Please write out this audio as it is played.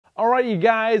All right, you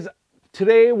guys,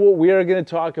 today what we are going to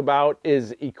talk about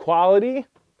is equality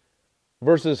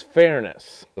versus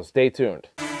fairness. So stay tuned.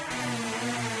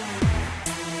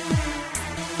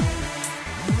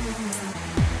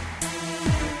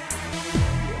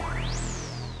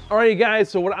 All right, you guys,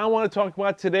 so what I want to talk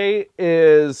about today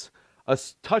is a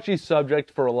touchy subject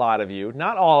for a lot of you.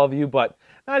 Not all of you, but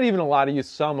not even a lot of you,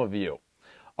 some of you.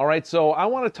 All right, so I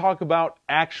want to talk about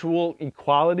actual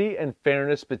equality and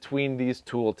fairness between these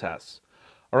tool tests.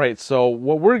 All right, so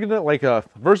what we're going to, like a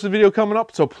versus video coming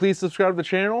up, so please subscribe to the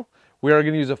channel. We are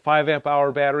going to use a 5 amp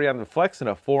hour battery on the Flex and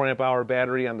a 4 amp hour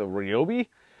battery on the Ryobi.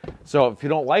 So if you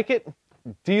don't like it,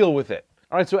 deal with it.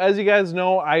 All right, so as you guys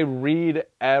know, I read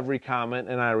every comment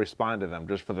and I respond to them.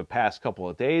 Just for the past couple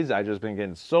of days, I've just been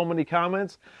getting so many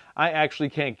comments, I actually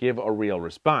can't give a real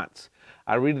response.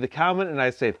 I read the comment and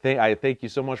I say, I thank you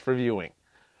so much for viewing,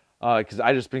 because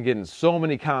I've just been getting so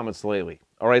many comments lately.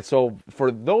 All right, so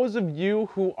for those of you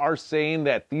who are saying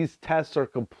that these tests are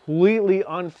completely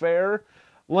unfair,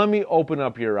 let me open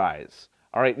up your eyes.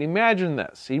 All right, imagine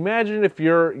this. Imagine if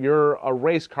you're a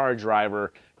race car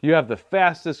driver, you have the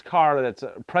fastest car that's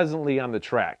presently on the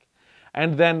track,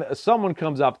 and then someone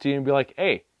comes up to you and be like,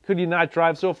 hey, could you not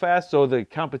drive so fast so the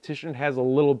competition has a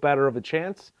little better of a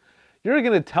chance? You're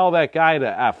going to tell that guy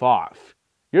to F off.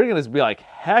 You're going to be like,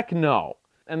 heck no.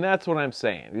 And that's what I'm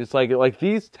saying. It's like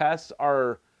these tests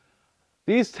are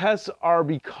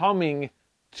becoming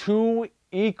too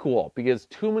equal because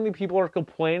too many people are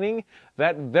complaining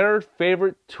that their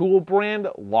favorite tool brand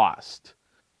lost.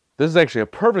 This is actually a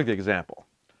perfect example.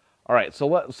 All right,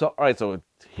 so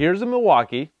here's a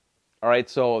Milwaukee. All right,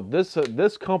 so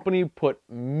this company put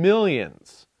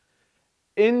millions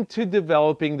into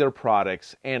developing their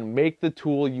products and make the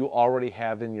tool you already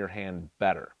have in your hand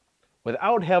better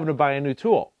without having to buy a new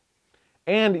tool.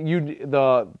 And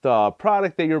the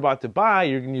product that you're about to buy,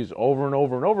 you can use over and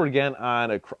over and over again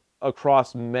on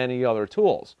across many other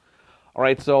tools. All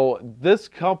right, so this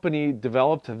company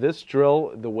developed this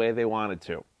drill the way they wanted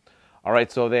to. All right,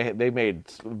 so they made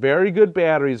very good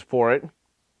batteries for it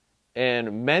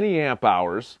and many amp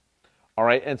hours. All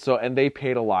right, and they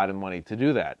paid a lot of money to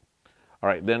do that. All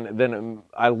right, then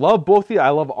I love I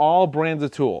love all brands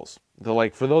of tools. So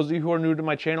like for those of you who are new to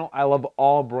my channel, I love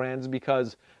all brands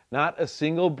because not a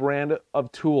single brand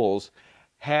of tools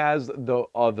has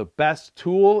the best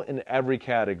tool in every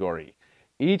category.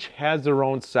 Each has their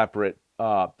own separate,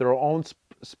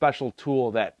 special tool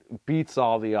that beats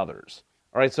all the others.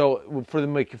 All right, so for the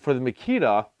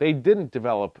Makita, they didn't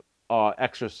develop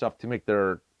extra stuff to make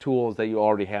their tools that you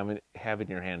already have in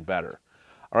your hand better.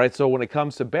 All right, so when it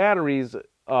comes to batteries,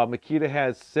 Makita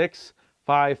has 6,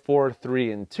 5, 4,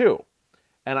 3, and 2.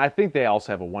 And I think they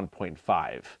also have a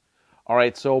 1.5. All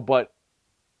right, so, but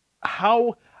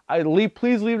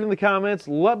please leave it in the comments.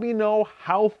 Let me know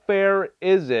how fair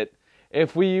is it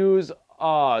if we use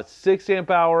a 6 amp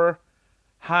hour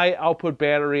high output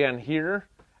battery on here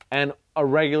and a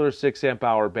regular 6 amp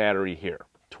hour battery here.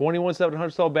 21700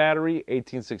 cell battery,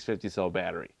 18650 cell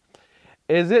battery.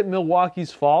 Is it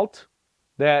Milwaukee's fault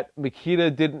that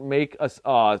Makita didn't make a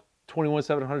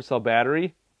 21700 cell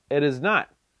battery? It is not.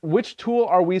 Which tool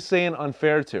are we saying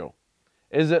unfair to?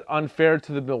 Is it unfair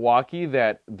to the Milwaukee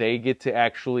that they get to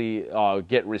actually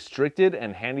get restricted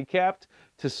and handicapped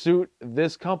to suit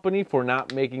this company for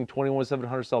not making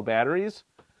 21700 cell batteries?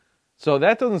 So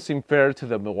that doesn't seem fair to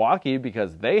the Milwaukee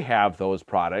because they have those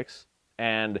products,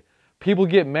 and people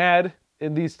get mad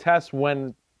in these tests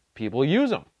when people use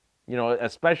them, you know,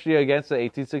 especially against the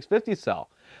 18650 cell.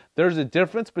 There's a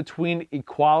difference between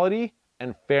equality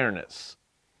and fairness.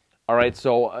 All right,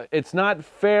 so it's not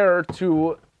fair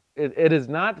to, it is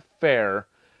not fair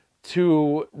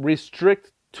to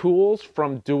restrict tools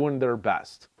from doing their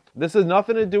best. This has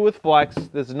nothing to do with Flex.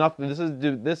 This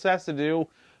has to do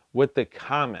with the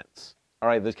comments. All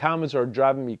right, the comments are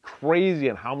driving me crazy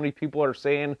on how many people are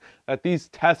saying that these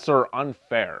tests are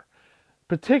unfair,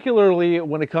 particularly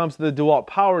when it comes to the DeWalt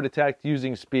Power Detect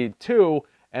using speed 2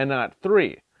 and not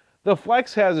 3. The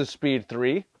Flex has a speed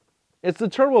 3. It's the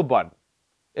turbo button.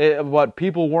 But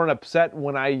people weren't upset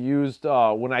when I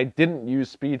didn't use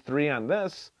speed 3 on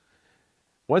this.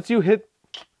 Once you hit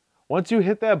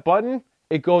that button,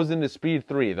 it goes into speed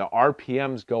 3. The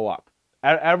RPMs go up.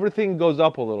 Everything goes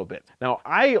up a little bit. Now,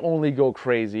 I only go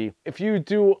crazy if you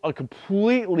do a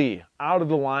completely out of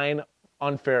the line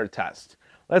unfair test.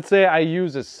 Let's say I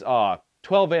use a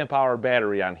 12 amp hour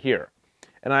battery on here,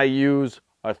 and I use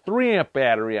a 3 amp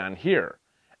battery on here.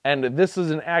 And this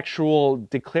is an actual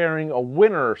declaring a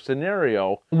winner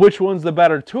scenario. Which one's the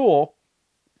better tool?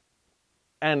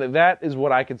 And that is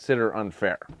what I consider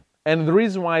unfair. And the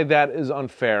reason why that is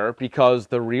unfair, because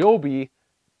the Ryobi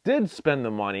did spend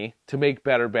the money to make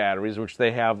better batteries, which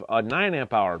they have a 9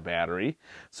 amp hour battery.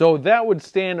 So that would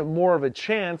stand more of a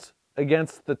chance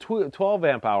against the 12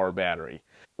 amp hour battery.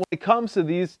 When it comes to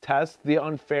these tests, the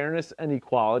unfairness and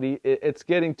equality, it's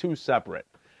getting too separate.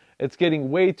 It's getting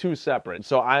way too separate.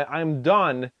 So I'm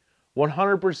done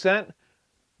 100%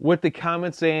 with the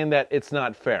comments saying that it's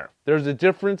not fair. There's a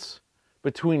difference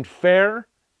between fair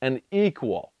and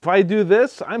equal. If I do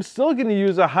this, I'm still going to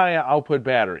use a high output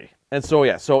battery. And so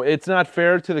yeah, so it's not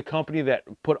fair to the company that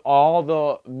put all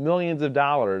the millions of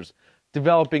dollars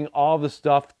developing all the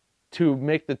stuff to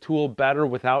make the tool better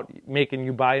without making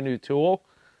you buy a new tool.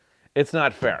 It's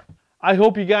not fair. I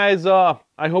hope you guys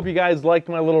liked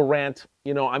my little rant.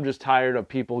 You know, I'm just tired of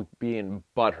people being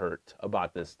butthurt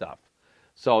about this stuff.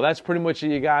 So that's pretty much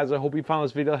it, you guys. I hope you found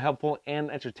this video helpful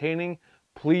and entertaining.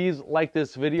 Please like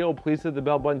this video. Please hit the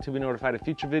bell button to be notified of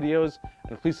future videos.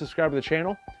 And please subscribe to the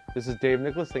channel. This is Dave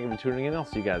Nicholas. Thank you for tuning in. I'll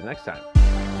see you guys next time.